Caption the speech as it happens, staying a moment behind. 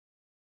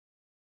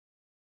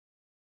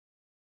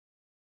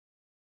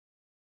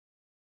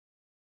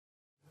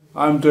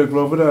I'm Dirk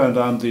Roveder and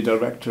I'm the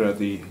director of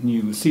the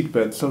new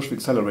Seedbed Social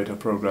Accelerator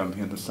program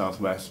here in the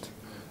Southwest.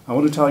 I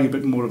want to tell you a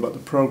bit more about the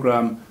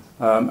program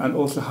and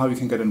also how you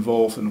can get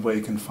involved and where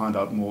you can find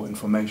out more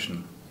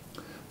information.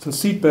 So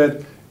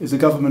Seedbed is a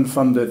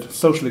government-funded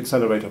social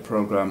accelerator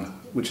program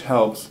which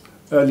helps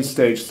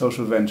early-stage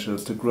social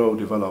ventures to grow,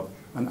 develop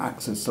and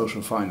access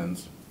social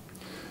finance.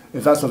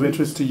 If that's of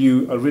interest to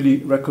you, I really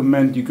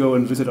recommend you go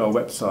and visit our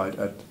website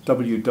at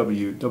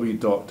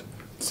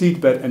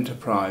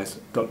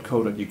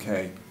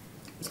www.seedbedenterprise.co.uk.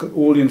 It's got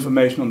all the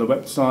information on the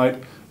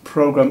website,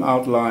 program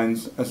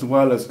outlines, as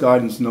well as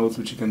guidance notes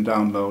which you can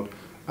download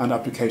and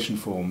application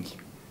forms.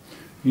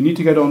 You need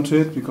to get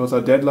onto it because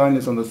our deadline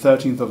is on the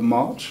 13th of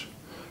March,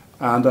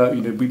 and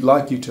we'd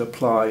like you to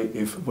apply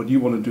if what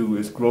you want to do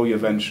is grow your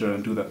venture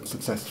and do that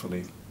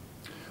successfully.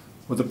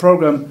 With the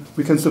program,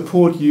 we can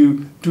support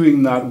you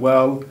doing that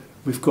well.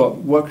 We've got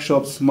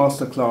workshops,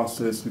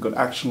 masterclasses, we've got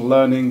action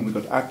learning, we've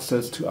got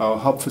access to our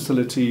hub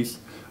facilities,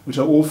 which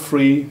are all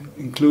free,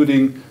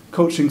 including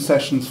coaching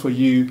sessions for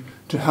you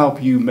to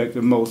help you make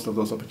the most of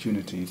those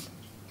opportunities.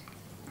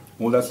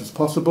 All that is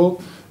possible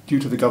due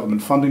to the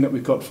government funding that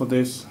we've got for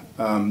this,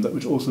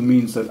 which also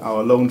means that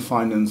our loan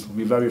finance will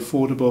be very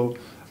affordable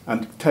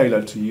and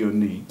tailored to your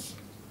needs.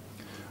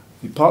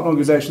 The partner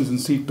organisations in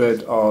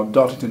Seedbed are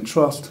Dartington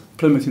Trust,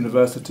 Plymouth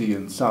University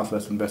and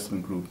Southwest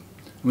Investment Group.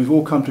 And we've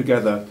all come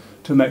together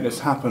to make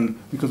this happen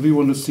because we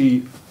want to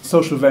see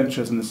social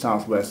ventures in the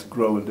Southwest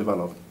grow and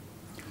develop.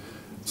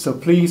 So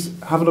please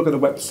have a look at the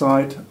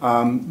website.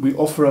 We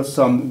offer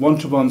some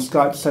one-to-one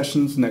Skype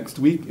sessions next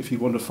week if you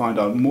want to find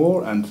out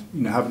more and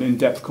have an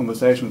in-depth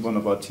conversation with one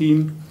of our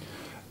team.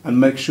 And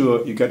make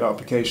sure you get our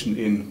application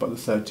in by the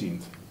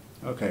 13th.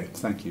 Okay,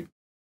 thank you.